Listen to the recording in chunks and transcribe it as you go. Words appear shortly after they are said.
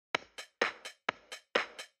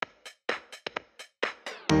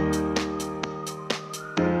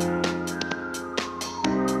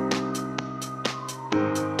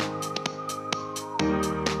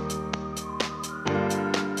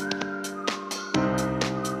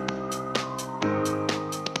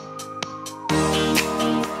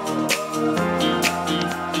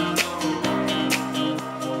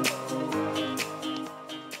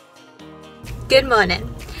Good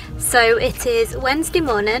morning. So it is Wednesday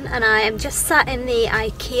morning and I am just sat in the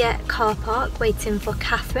IKEA car park waiting for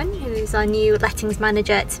Catherine, who's our new lettings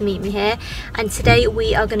manager, to meet me here. And today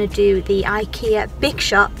we are going to do the IKEA big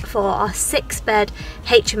shop for our 6-bed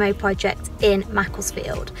HMO project in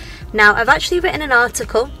Macclesfield. Now, I've actually written an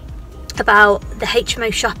article about the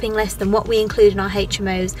HMO shopping list and what we include in our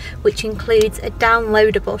HMOs, which includes a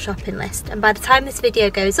downloadable shopping list, and by the time this video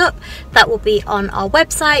goes up that will be on our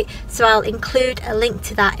website, so I'll include a link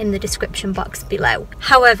to that in the description box below.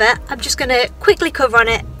 However, I'm just going to quickly cover on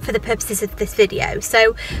it for the purposes of this video.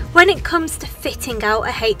 So when it comes to fitting out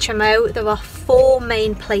a HMO, there are 4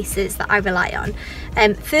 main places that I rely on.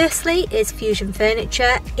 Firstly is Fusion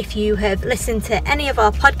Furniture. If you have listened to any of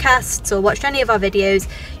our podcasts or watched any of our videos,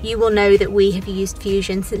 you will know that we have used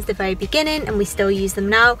Fusion since the very beginning and we still use them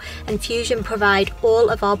now, and Fusion provide all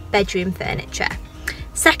of our bedroom furniture.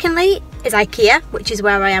 Secondly is IKEA, which is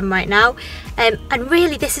where I am right now, and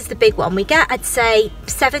really this is the big one. We get, I'd say,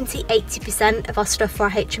 70-80% of our stuff for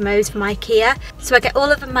our HMOs from IKEA. So I get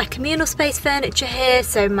all of my communal space furniture here,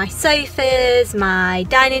 so my sofas, my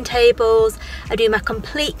dining tables. I do my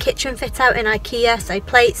complete kitchen fit out in IKEA, so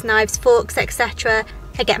plates, knives, forks, etc.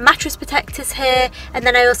 I get mattress protectors here, and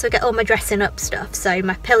then I also get all my dressing up stuff, so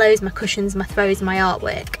my pillows, my cushions, my throws, my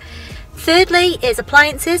artwork. Thirdly is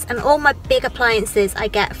appliances, and all my big appliances I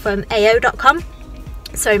get from AO.com.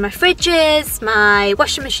 So my fridges, my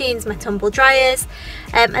washing machines, my tumble dryers,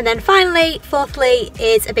 and then finally, fourthly,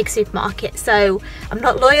 is a big supermarket. So I'm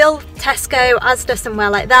not loyal, Tesco, Asda, somewhere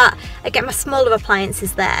like that. I get my smaller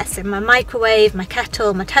appliances there, so my microwave, my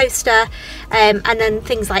kettle, my toaster, and then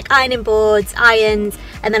things like ironing boards, irons,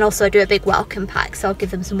 and then also I do a big welcome pack. So I'll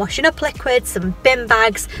give them some washing up liquids, some bin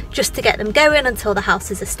bags, just to get them going until the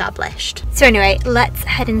house is established. So anyway, let's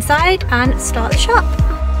head inside and start the shop.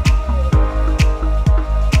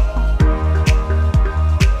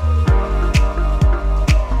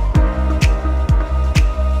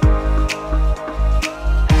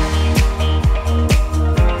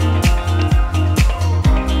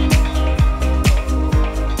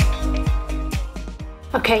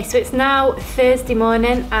 Okay, so it's now Thursday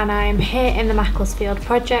morning and I'm here in the Macclesfield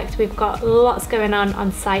project. We've got lots going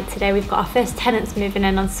on site today. We've got our first tenants moving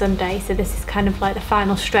in on Sunday, so this is kind of like the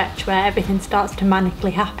final stretch where everything starts to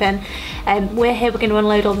manically happen. We're here, we're going to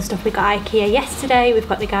unload all the stuff. We got IKEA yesterday, we've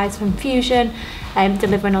got the guys from Fusion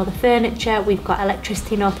delivering all the furniture, we've got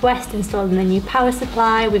Electricity Northwest installing the new power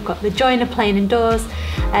supply, we've got the joiner planing doors,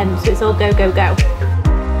 so it's all go, go, go.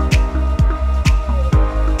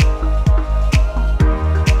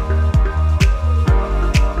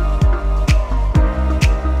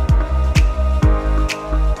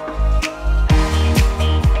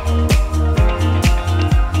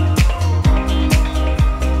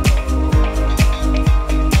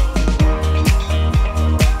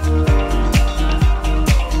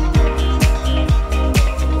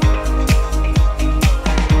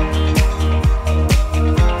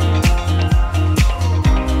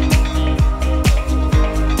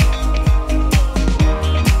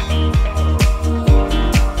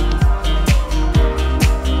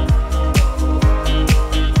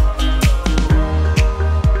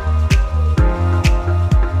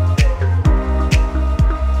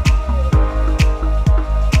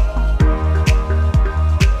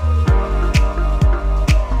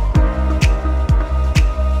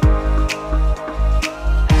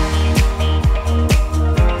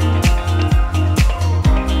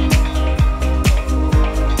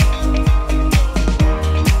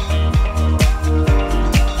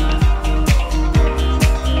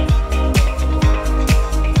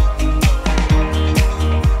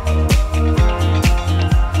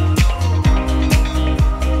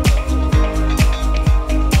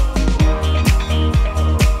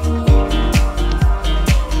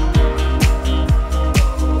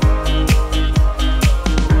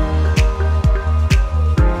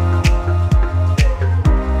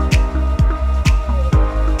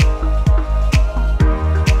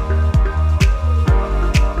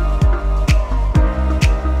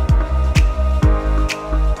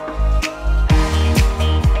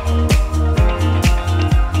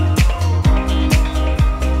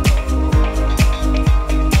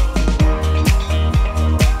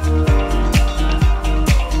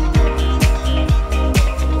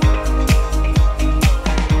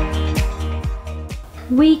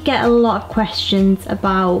 We get a lot of questions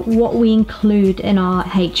about what we include in our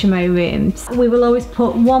HMO rooms. We will always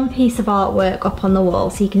put one piece of artwork up on the wall.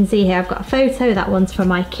 So you can see here I've got a photo, that one's from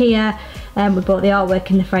IKEA. We bought the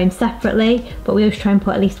artwork in the frame separately, but we always try and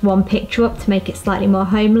put at least one picture up to make it slightly more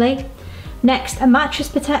homely. Next, a mattress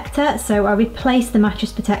protector. So I replace the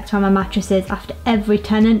mattress protector on my mattresses after every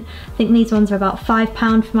tenant. I think these ones are about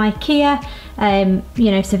 £5 from IKEA.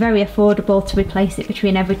 You know, so very affordable to replace it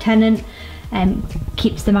between every tenant.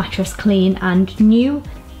 Keeps the mattress clean and new.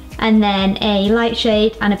 And then a light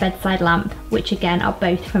shade and a bedside lamp, which again are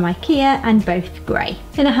both from IKEA and both grey.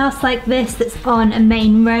 In a house like this that's on a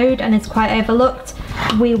main road and is quite overlooked,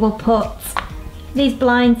 we will put these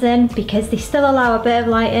blinds in because they still allow a bit of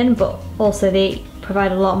light in, but also they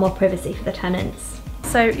provide a lot more privacy for the tenants.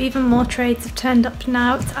 So even more trades have turned up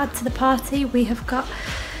now to add to the party. We have got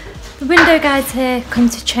the window guys here come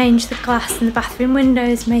to change the glass in the bathroom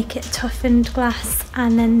windows, make it toughened glass,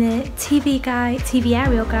 and then the TV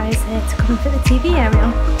aerial guy is here to come and fit the TV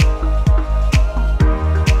aerial.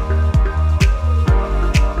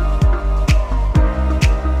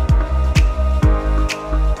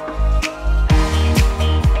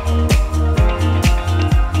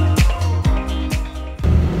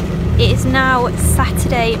 It is now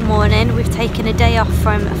Saturday morning. We've taken a day off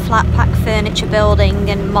from flat pack furniture building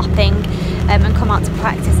and mopping and come out to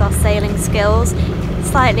practice our sailing skills.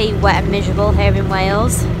 Slightly wet and miserable here in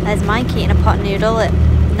Wales. There's Mike eating a pot noodle at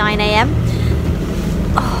 9 AM.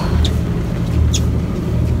 Oh.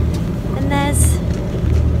 And there's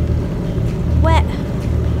wet,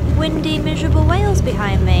 windy, miserable Wales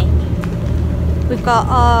behind me. We've got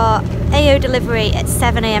our AO delivery at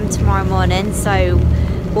 7 AM tomorrow morning, so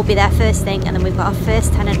we'll be there first thing, and then we've got our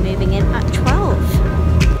first tenant moving in at 12.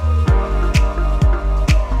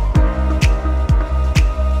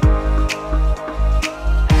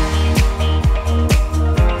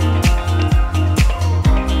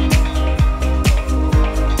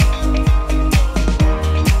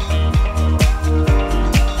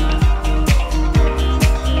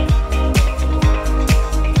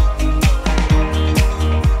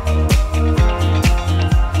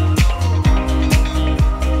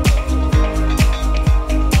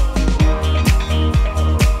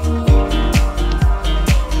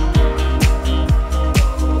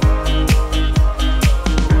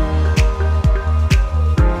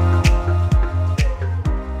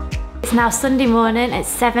 It's now Sunday morning, it's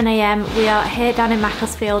 7 AM. We are here down in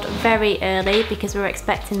Macclesfield very early because we're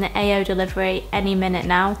expecting the AO delivery any minute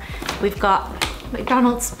now. We've got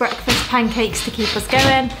McDonald's breakfast pancakes to keep us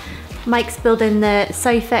going. Mike's building the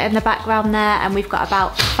sofa in the background there, and we've got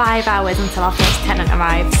about 5 hours until our first tenant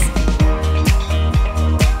arrives.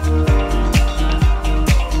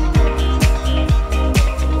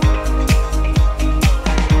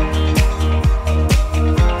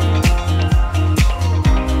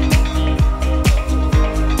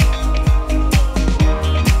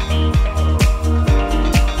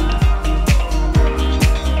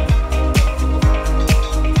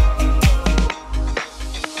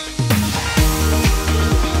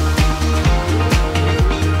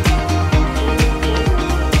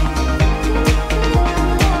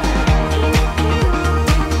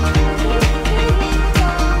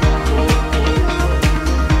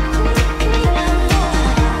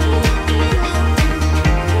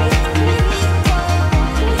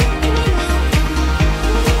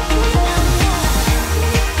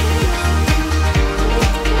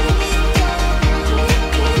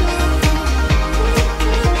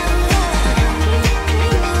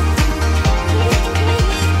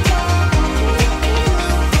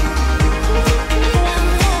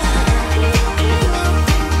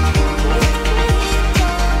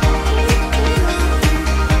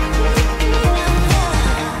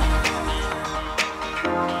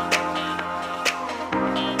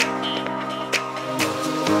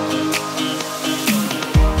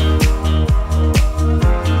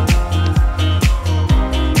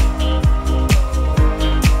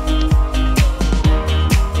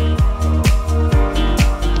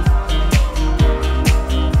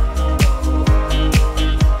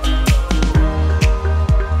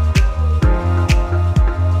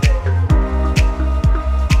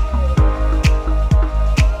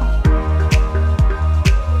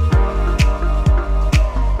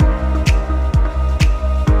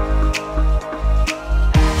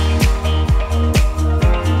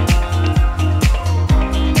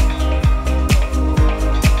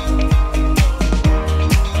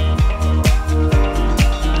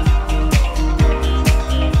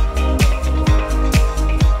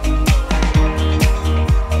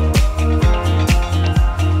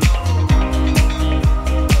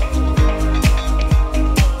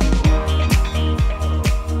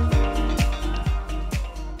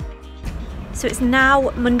 So it's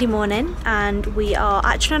now Monday morning and we are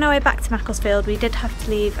actually on our way back to Macclesfield. We did have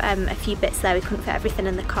to leave a few bits there, we couldn't fit everything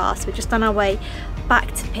in the car, so we're just on our way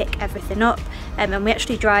back to pick everything up, and we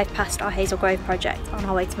actually drive past our Hazel Grove project on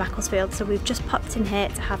our way to Macclesfield, so we've just popped in here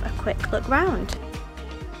to have a quick look round.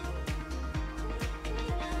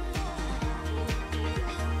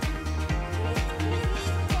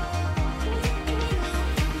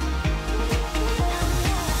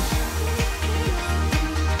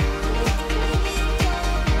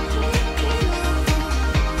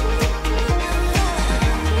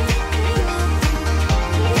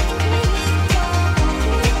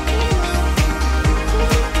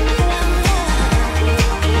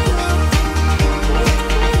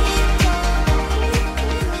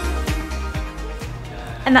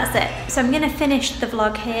 And that's it. So I'm going to finish the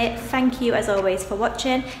vlog here. Thank you as always for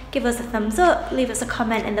watching. Give us a thumbs up, leave us a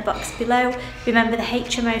comment in the box below. Remember, the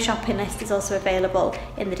HMO shopping list is also available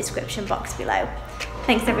in the description box below.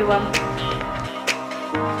 Thanks everyone.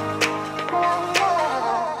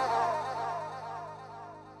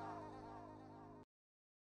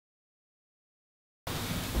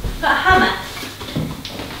 Got a hammer?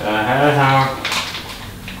 I had a hammer.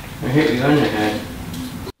 I hit you on the head.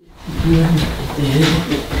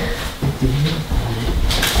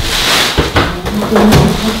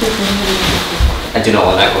 I do not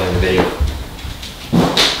want that going in the video.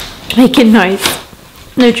 Making noise.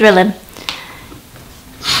 No drilling.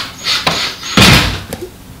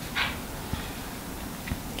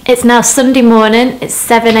 It's now Sunday morning. It's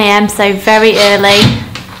 7 AM, so very early.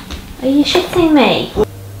 Are you shitting me?